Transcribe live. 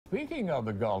Speaking of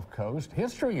the Gulf Coast,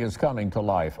 history is coming to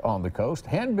life on the coast.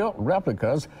 Hand-built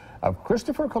replicas of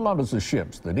Christopher Columbus's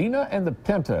ships, the Nina and the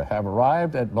Pinta, have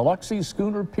arrived at Biloxi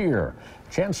Schooner Pier.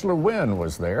 Chancellor Wynne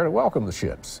was there to welcome the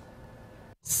ships.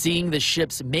 Seeing the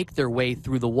ships make their way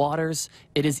through the waters,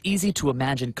 it is easy to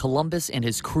imagine Columbus and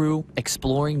his crew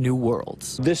exploring new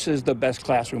worlds. This is the best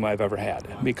classroom I've ever had,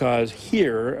 because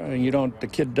here the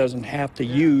kid doesn't have to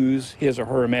use his or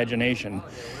her imagination.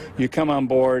 You come on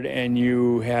board and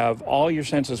you have all your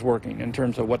senses working in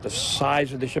terms of what the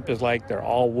size of the ship is like. They're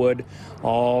all wood,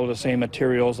 all the same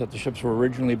materials that the ships were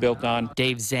originally built on.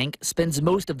 Dave Zank spends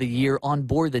most of the year on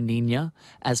board the Nina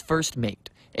as first mate,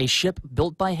 a ship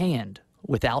built by hand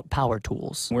without power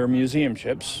tools. We're museum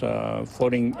ships,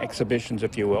 floating exhibitions,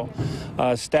 if you will.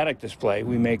 Static display.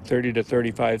 We make 30 to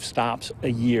 35 stops a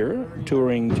year,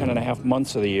 touring 10.5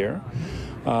 months of the year.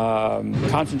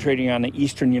 Concentrating on the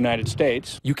eastern United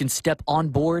States. You can step on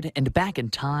board and back in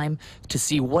time to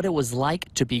see what it was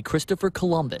like to be Christopher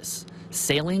Columbus,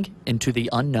 sailing into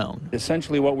the unknown.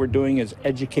 Essentially what we're doing is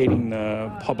educating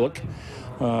the public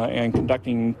and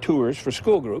conducting tours for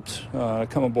school groups.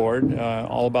 Come aboard,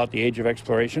 all about the age of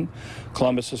exploration,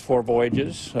 Columbus's 4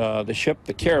 voyages, the ship,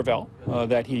 the caravel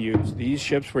that he used. These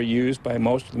ships were used by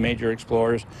most of the major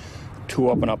explorers to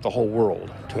open up the whole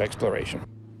world to exploration.